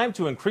it's time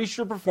to increase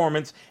your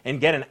performance and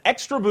get an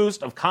extra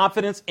boost of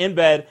confidence in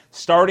bed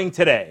starting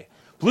today.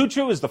 Blue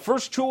Chew is the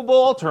first chewable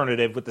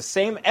alternative with the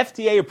same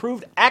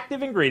FDA-approved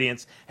active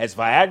ingredients as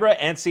Viagra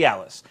and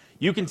Cialis.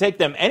 You can take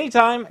them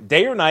anytime,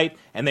 day or night,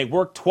 and they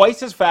work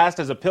twice as fast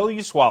as a pill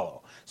you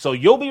swallow. So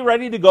you'll be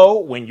ready to go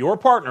when your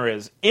partner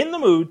is in the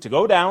mood to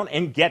go down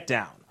and get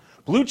down.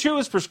 Blue Chew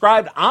is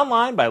prescribed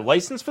online by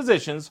licensed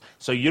physicians,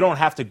 so you don't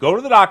have to go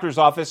to the doctor's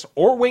office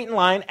or wait in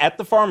line at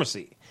the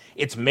pharmacy.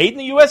 It's made in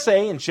the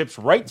USA and ships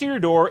right to your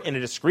door in a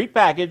discreet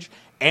package.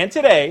 And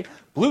today,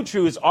 Blue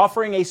Chew is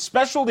offering a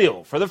special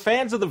deal for the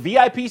fans of the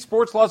VIP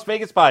Sports Las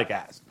Vegas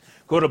podcast.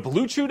 Go to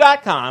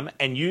BlueChew.com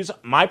and use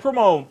my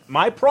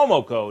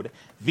promo code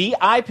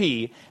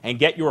VIP and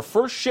get your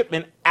first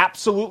shipment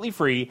absolutely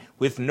free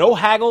with no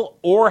haggle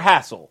or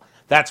hassle.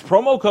 That's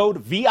promo code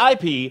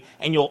VIP,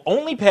 and you'll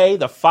only pay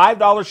the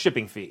 $5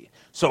 shipping fee.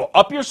 So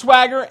up your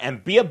swagger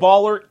and be a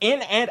baller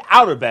in and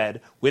out of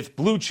bed with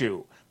Blue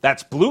Chew.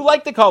 That's blue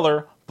like the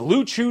color,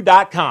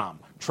 BlueChew.com.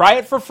 Try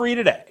it for free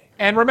today.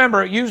 And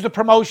remember, use the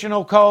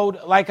promotional code,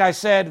 like I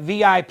said,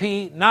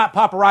 VIP, not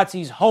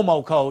Paparazzi's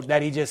homo code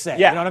that he just said.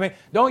 Yeah. You know what I mean?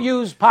 Don't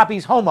use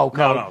Poppy's homo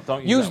code. No,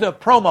 don't use the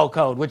promo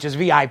code, which is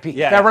VIP.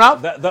 Yeah, Fair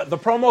enough? The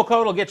promo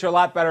code will get you a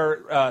lot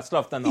better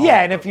stuff than the Yeah,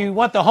 homo and if code. you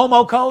want the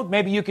homo code,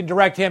 maybe you can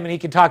direct him and he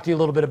can talk to you a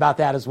little bit about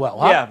that as well.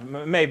 Huh?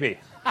 Yeah, maybe.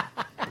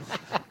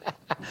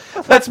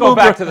 Let's go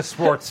back to the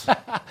sports.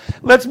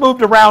 Let's move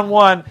to round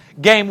one,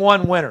 game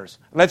one winners.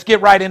 Let's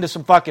get right into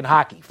some fucking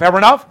hockey. Fair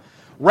enough?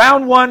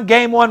 Round one,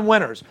 game one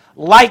winners.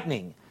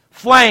 Lightning,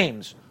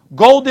 Flames,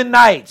 Golden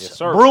Knights, Yes,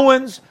 sir.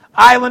 Bruins,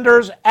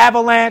 Islanders,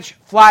 Avalanche,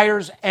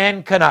 Flyers,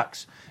 and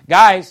Canucks.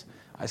 Guys,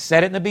 I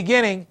said it in the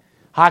beginning,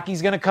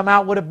 hockey's going to come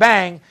out with a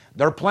bang.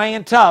 They're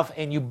playing tough,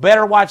 and you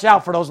better watch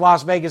out for those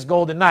Las Vegas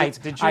Golden Knights.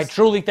 I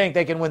truly think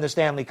they can win the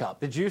Stanley Cup.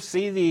 Did you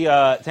see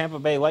the Tampa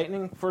Bay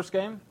Lightning first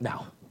game?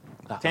 No.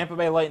 Tampa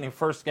Bay Lightning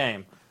first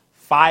game,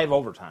 5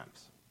 overtimes.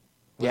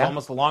 It was Yeah?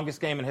 almost the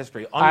longest game in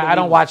history. I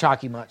don't watch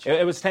hockey much.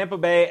 It was Tampa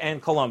Bay and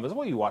Columbus.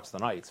 Well, you watch the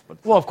Knights, but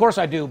Well, of course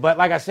I do, but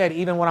like I said,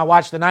 even when I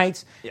watch the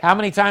Knights, how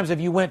many times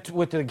have you went to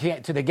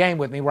the game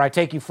with me where I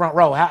take you front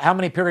row? How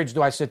many periods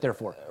do I sit there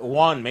for?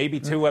 1, maybe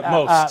 2 at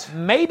most.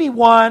 Maybe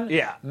 1,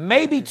 Yeah.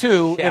 maybe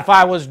 2 Yeah. if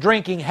I was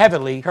drinking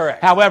heavily.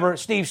 Correct. However,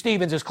 Steve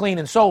Stevens is clean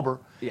and sober,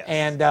 Yes.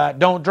 and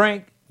don't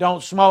drink,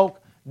 don't smoke,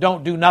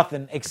 don't do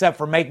nothing except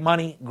for make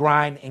money,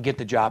 grind, and get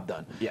the job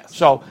done. Yes.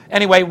 So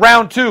anyway,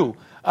 round 2.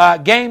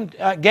 Game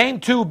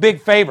 2, big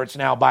favorites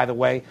now, by the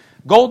way.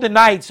 Golden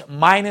Knights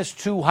minus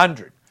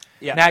 200.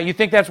 Yeah. Now, you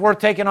think that's worth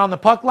taking on the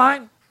puck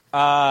line?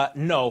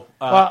 No.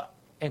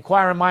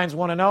 Inquiring minds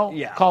want to know?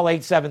 Yeah. Call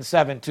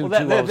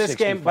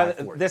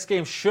 877-220-6254. This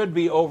game should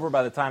be over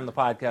by the time the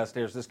podcast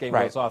airs. This game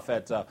Right. goes off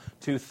at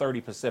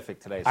 2:30 Pacific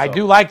today. I so-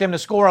 do like them to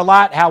score a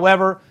lot.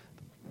 However,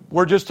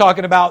 we're just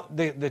talking about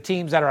the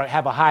teams that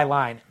have a high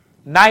line.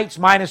 Knights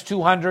minus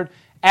 200,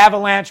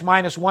 Avalanche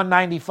minus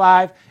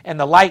 195, and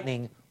the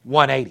Lightning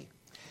 180.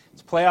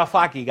 It's playoff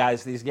hockey,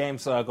 guys. These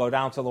games go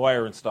down to the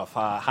wire and stuff.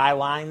 High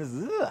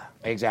lines. Ugh.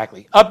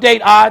 Exactly.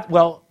 Update odds.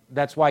 Well,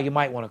 that's why you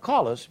might want to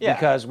call us, Yeah.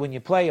 because when you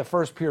play a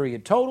first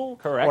period total,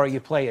 Correct. or you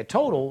play a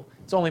total,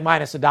 it's only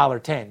minus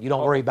 $1.10. You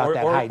don't worry about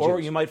that high Or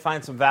juice. you might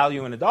find some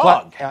value in a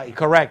dog.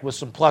 Correct, with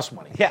some plus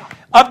money. Yeah.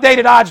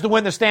 Updated odds to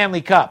win the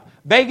Stanley Cup.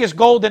 Vegas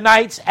Golden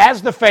Knights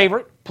as the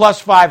favorite,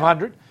 plus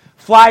 500.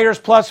 Flyers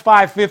plus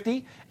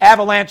 550.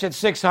 Avalanche at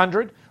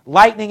 600.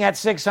 Lightning at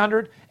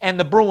 600. And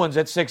the Bruins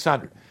at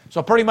 600.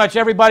 So pretty much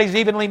everybody's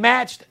evenly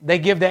matched. They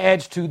give the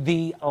edge to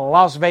the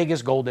Las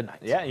Vegas Golden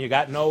Knights. Yeah, you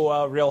got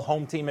no real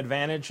home team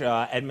advantage.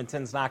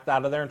 Edmonton's knocked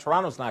out of there, and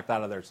Toronto's knocked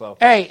out of there. So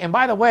Hey, and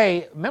by the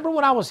way, remember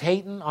when I was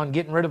hating on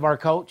getting rid of our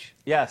coach?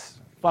 yes,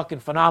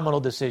 Fucking phenomenal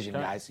decision,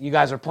 guys. You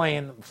guys are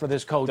playing for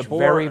this coach DeBoer,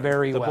 very,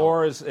 very well.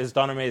 DeBoer is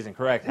done amazing.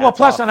 Correct. Well, Hats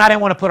plus, off. and I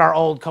didn't want to put our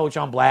old coach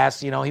on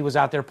blast. You know, he was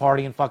out there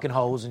partying fucking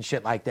hoes and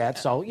shit like that.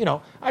 So, you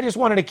know, I just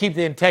wanted to keep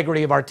the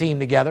integrity of our team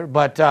together.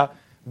 But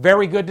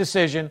very good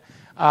decision.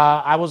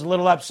 I was a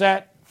little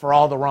upset for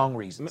all the wrong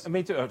reasons.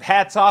 Me too.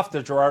 Hats off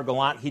to Gerard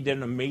Gallant. He did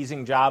an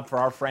amazing job for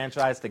our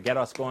franchise to get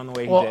us going the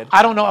way he Well, did.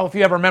 I don't know if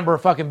you ever remember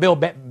fucking Bill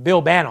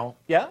Banno.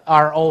 Yeah.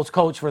 Our old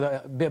coach for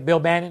the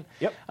Bill Bannon.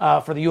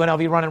 Yep. For the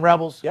UNLV Running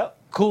Rebels. Yep.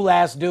 Cool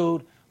ass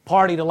dude.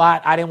 Partied a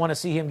lot. I didn't want to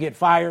see him get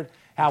fired.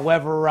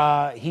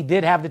 However, he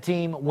did have the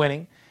team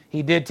winning.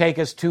 He did take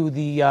us to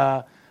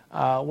the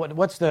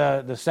what's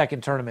the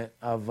second tournament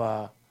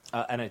of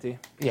NIT.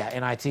 Yeah,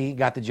 NIT.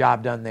 Got the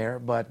job done there,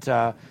 but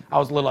I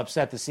was a little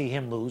upset to see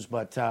him lose.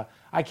 But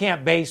I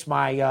can't base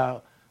my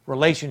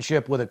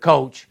relationship with a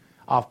coach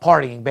off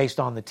partying based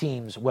on the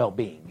team's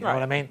well-being. You know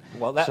what I mean?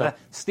 Well,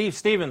 Steve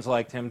Stevens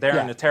liked him.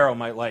 Darren Notaro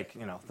might like,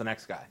 the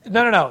next guy.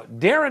 No.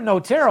 Darren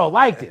Notaro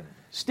liked him.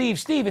 Steve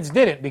Stevens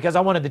didn't because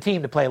I wanted the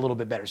team to play a little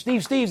bit better.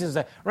 Steve Stevens is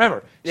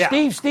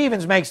Steve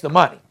Stevens makes the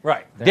money.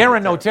 Right.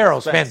 Darren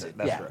Notaro spends it.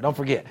 That's right. Don't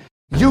forget.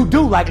 You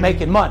do like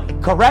making money,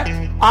 correct?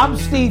 I'm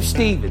Steve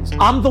Stevens.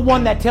 I'm the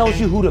one that tells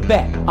you who to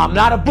bet. I'm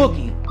not a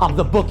bookie. I'm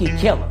the bookie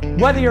killer.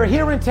 Whether you're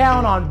here in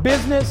town on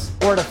business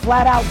or to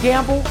flat out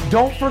gamble,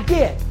 don't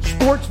forget,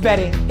 sports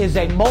betting is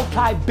a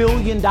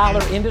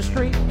multi-billion-dollar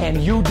industry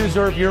and you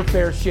deserve your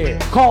fair share.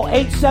 Call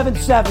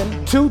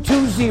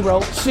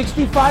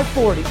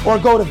 877-220-6540 or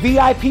go to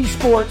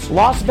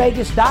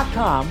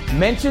VIPSportsLasVegas.com,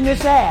 mention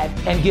this ad,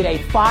 and get a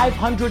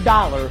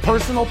 $500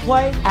 personal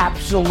play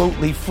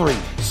absolutely free.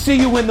 See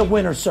you in the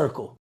winner's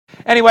circle.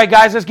 Anyway,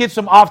 guys, let's get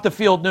some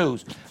off-the-field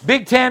news.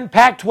 Big Ten,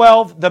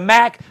 Pac-12, the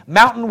MAC,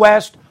 Mountain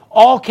West,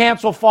 all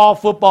cancel fall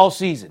football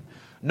season.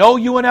 No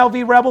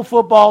UNLV Rebel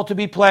football to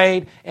be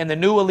played in the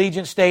new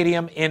Allegiant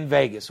Stadium in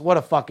Vegas. What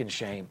a fucking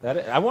shame.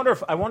 I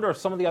wonder if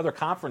some of the other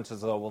conferences,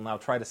 though, will now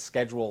try to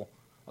schedule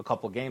a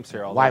couple games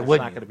here. Why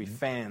wouldn't? There's not going to be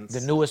fans.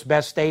 The newest,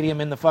 best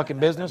stadium in the fucking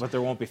business? But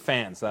there won't be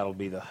fans. That'll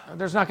be the...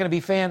 There's not going to be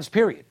fans,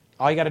 period.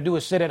 All you got to do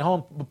is sit at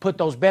home, put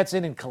those bets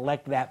in, and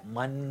collect that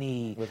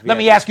money. Let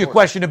me ask you a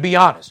question to be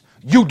honest.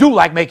 You do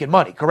like making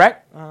money,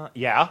 correct?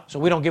 Yeah. So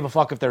we don't give a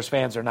fuck if there's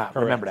fans or not.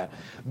 Correct. Remember that.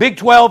 Big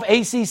 12,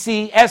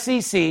 ACC,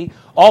 SEC,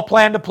 all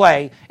plan to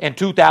play in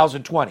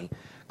 2020.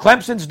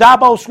 Clemson's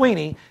Dabo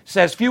Sweeney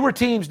says fewer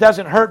teams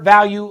doesn't hurt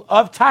value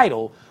of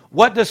title.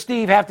 What does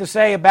Steve have to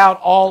say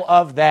about all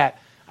of that?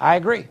 I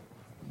agree.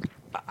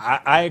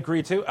 I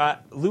agree, too.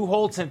 Lou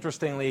Holtz,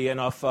 interestingly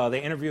enough, they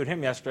interviewed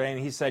him yesterday, and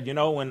he said,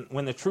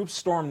 when the troops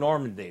stormed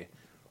Normandy,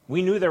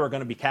 we knew there were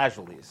going to be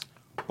casualties,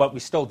 but we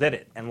still did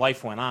it, and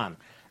life went on.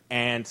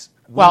 And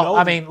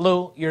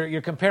Lou,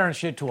 you're comparing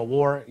shit to a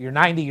war. You're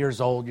 90 years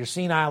old. You're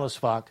senile as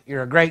fuck.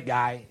 You're a great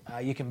guy.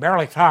 You can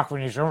barely talk when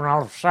you're doing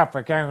all the stuff.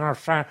 I can't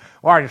understand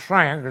what you're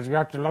saying because you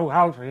got the Lou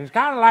Holtz. It's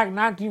kind of like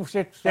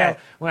 1967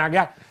 when I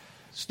got...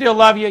 Still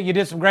love you. You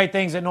did some great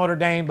things at Notre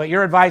Dame, but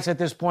your advice at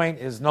this point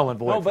is null and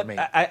void for me.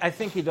 I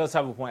think he does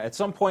have a point. At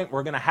some point,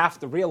 we're going to have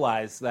to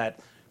realize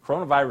that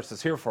coronavirus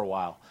is here for a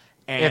while.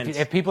 And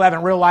if people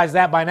haven't realized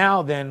that by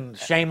now, then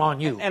shame on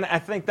you. And I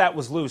think that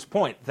was Lou's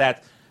point,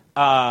 that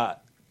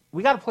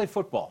we got to play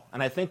football.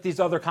 And I think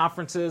these other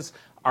conferences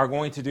are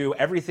going to do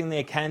everything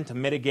they can to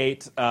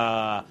mitigate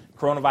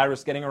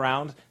coronavirus getting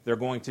around. They're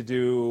going to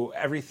do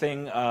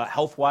everything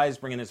health-wise,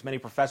 bring in as many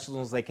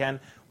professionals as they can.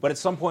 But at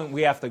some point,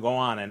 we have to go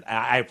on. And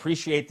I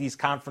appreciate these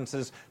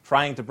conferences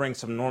trying to bring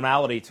some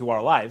normality to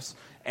our lives,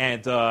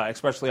 and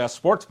especially us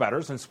sports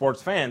bettors and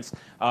sports fans,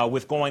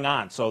 with going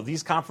on. So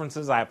these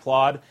conferences, I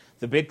applaud.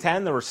 The Big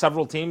Ten, there were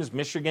several teams,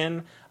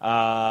 Michigan,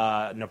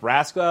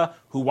 Nebraska,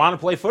 who want to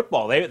play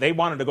football. They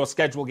wanted to go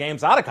schedule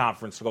games out of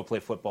conference to go play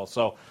football.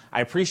 So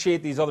I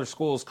appreciate these other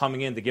schools coming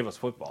in to give us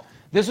football.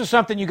 This is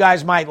something you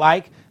guys might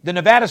like. The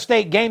Nevada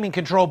State Gaming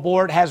Control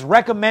Board has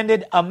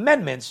recommended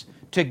amendments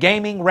to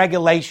gaming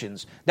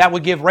regulations that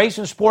would give race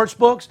and sports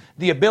books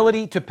the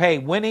ability to pay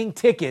winning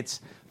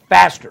tickets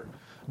faster.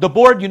 The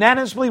board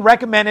unanimously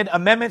recommended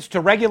amendments to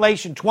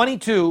Regulation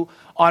 22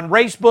 on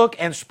racebook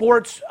and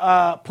sports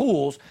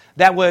pools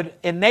that would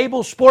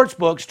enable sports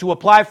books to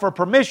apply for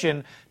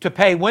permission to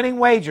pay winning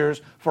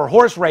wagers for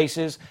horse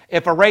races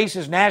if a race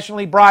is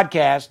nationally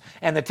broadcast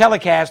and the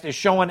telecast is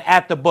shown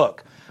at the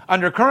book.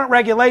 Under current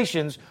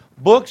regulations,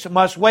 books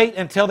must wait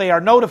until they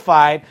are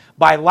notified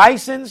by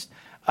licensed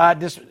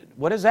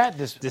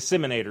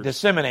disseminators.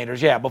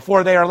 Disseminators, yeah,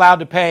 before they are allowed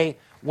to pay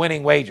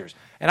winning wagers.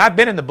 And I've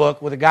been in the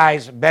book with the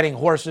guys betting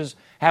horses,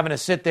 having to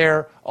sit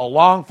there a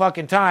long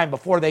fucking time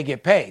before they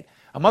get paid.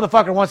 A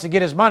motherfucker wants to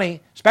get his money,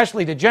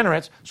 especially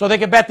degenerates, so they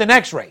can bet the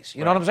next race.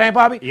 You know what I'm saying,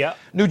 Bobby? Yeah.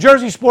 New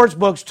Jersey sports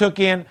books took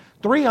in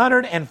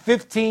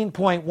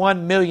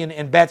 $315.1 million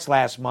in bets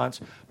last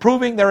month,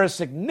 proving there is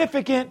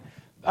significant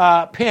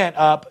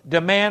pent-up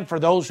demand for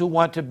those who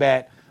want to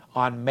bet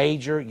on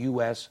major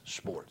U.S.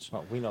 sports.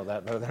 Well, we know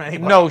that better than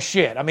anybody. No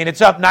shit. I mean, it's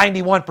up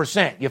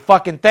 91%. You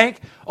fucking think?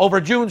 Over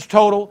June's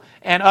total,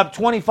 and up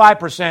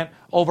 25%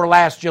 over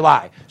last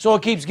July. So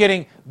it keeps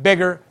getting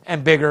bigger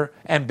and bigger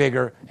and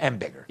bigger and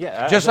bigger.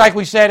 Yeah, just like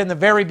we said in the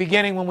very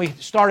beginning when we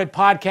started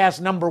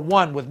podcast number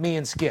 1 with me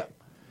and Skip.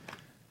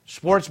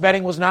 Sports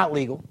betting was not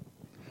legal.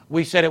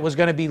 We said it was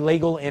going to be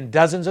legal in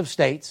dozens of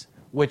states,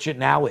 which it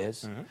now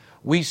is. Mm-hmm.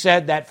 We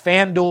said that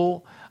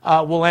FanDuel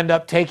will end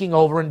up taking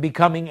over and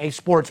becoming a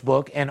sports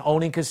book and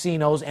owning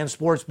casinos and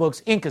sports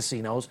books in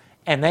casinos,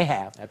 and they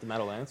have. At the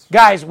Meadowlands.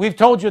 Guys, we've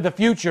told you the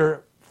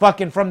future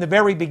fucking from the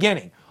very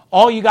beginning.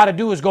 All you got to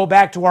do is go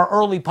back to our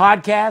early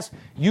podcast.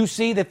 You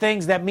see the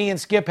things that me and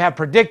Skip have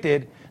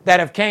predicted that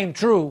have came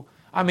true.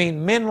 I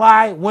mean, men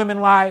lie, women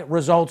lie,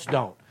 results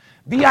don't.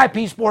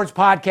 VIP Sports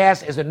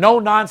Podcast is a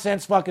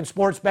no-nonsense fucking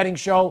sports betting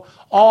show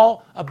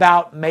all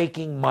about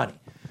making money.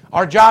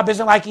 Our job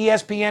isn't like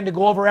ESPN to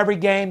go over every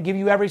game, give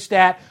you every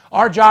stat.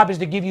 Our job is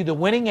to give you the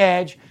winning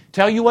edge,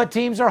 tell you what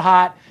teams are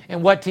hot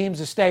and what teams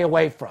to stay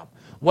away from,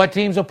 what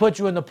teams will put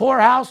you in the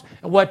poorhouse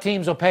and what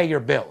teams will pay your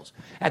bills.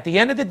 At the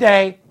end of the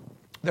day,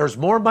 there's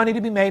more money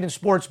to be made in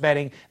sports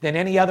betting than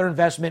any other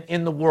investment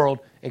in the world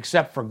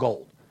except for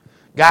gold.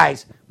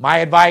 Guys, my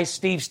advice,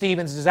 Steve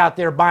Stevens is out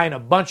there buying a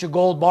bunch of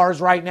gold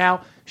bars right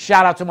now.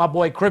 Shout out to my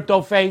boy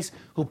CryptoFace,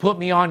 who put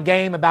me on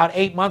game about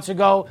 8 months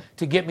ago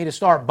to get me to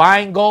start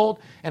buying gold,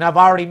 and I've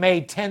already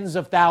made tens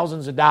of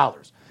thousands of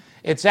dollars.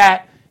 It's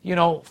at,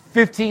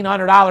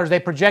 $1,500.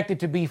 They project it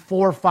to be $4,000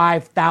 or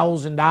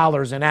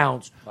 $5,000 an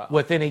ounce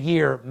within a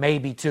year,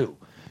 maybe two.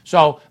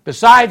 So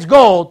besides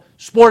gold,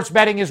 sports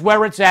betting is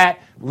where it's at.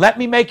 Let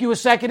me make you a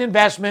second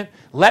investment.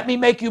 Let me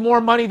make you more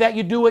money that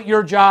you do at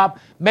your job.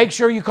 Make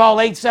sure you call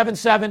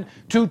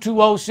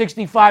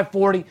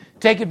 877-220-6540.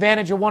 Take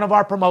advantage of one of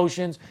our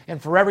promotions.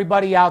 And for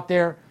everybody out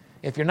there,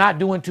 if you're not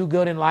doing too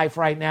good in life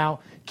right now,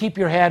 keep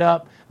your head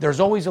up.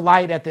 There's always a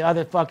light at the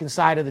other fucking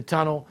side of the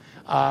tunnel.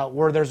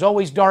 Where there's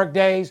always dark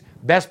days,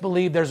 best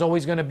believe there's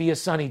always going to be a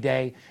sunny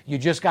day. You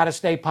just got to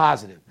stay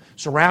positive.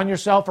 Surround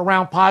yourself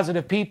around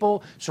positive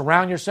people.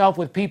 Surround yourself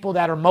with people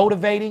that are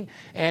motivating.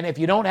 And if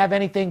you don't have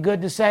anything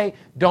good to say,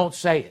 don't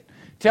say it.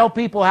 Tell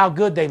people how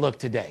good they look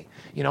today.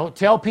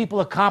 Tell people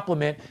a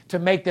compliment to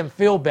make them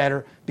feel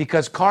better,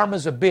 because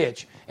karma's a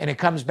bitch and it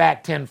comes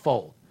back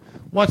tenfold.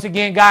 Once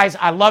again, guys,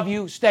 I love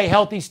you. Stay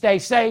healthy, stay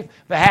safe. On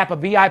behalf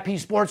of VIP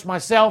Sports,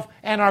 myself,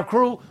 and our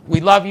crew, we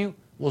love you.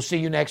 We'll see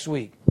you next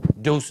week.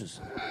 Deuces.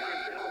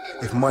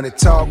 If money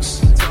talks,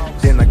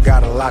 then I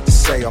got a lot to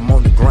say. I'm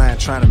on the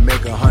grind trying to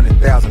make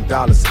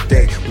 $100,000 a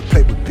day. We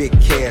play with big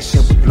cash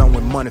and we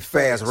blowing money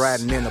fast.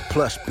 Riding in a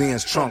plush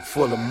Benz trunk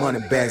full of money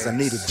bags. I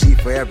need a G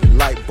for every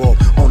light bulb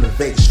on the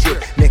Vegas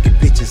Strip. Naked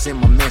bitches in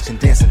my mansion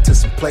dancing to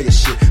some player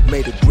shit.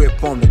 Made a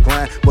grip on the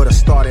grind, but I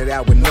started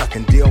out with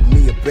nothing. Dealt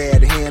me a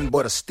bad hand,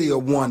 but I still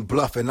won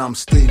bluffing. I'm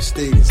Steve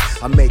Stevens.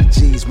 I make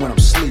G's when I'm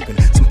sleeping.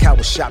 Some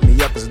cowards shot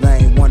me up 'cause they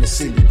ain't want to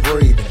see me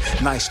breathing.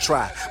 Nice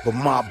try, but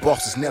my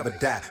bosses never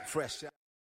die. Fresh out.